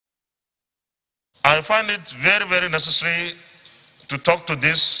I find it very, very necessary to talk to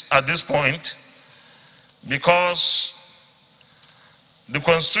this at this point because the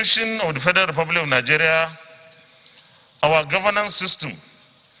Constitution of the Federal Republic of Nigeria, our governance system,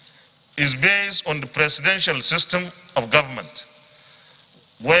 is based on the presidential system of government,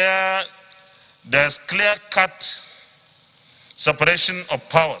 where there's clear-cut separation of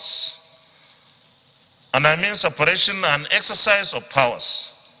powers. And I mean separation and exercise of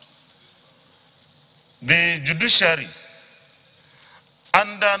powers. The judiciary,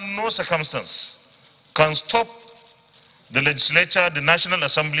 under no circumstance, can stop the legislature, the National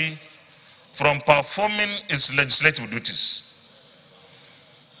Assembly, from performing its legislative duties.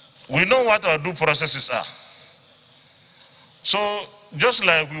 We know what our due processes are. So, just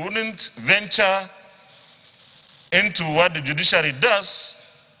like we wouldn't venture into what the judiciary does,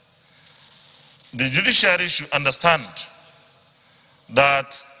 the judiciary should understand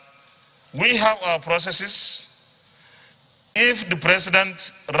that we have our processes. If the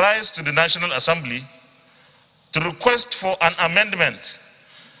president writes to the National Assembly to request for an amendment,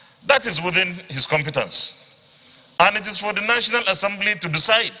 that is within his competence. And it is for the National Assembly to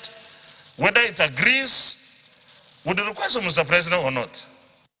decide whether it agrees with the request of Mr. President or not.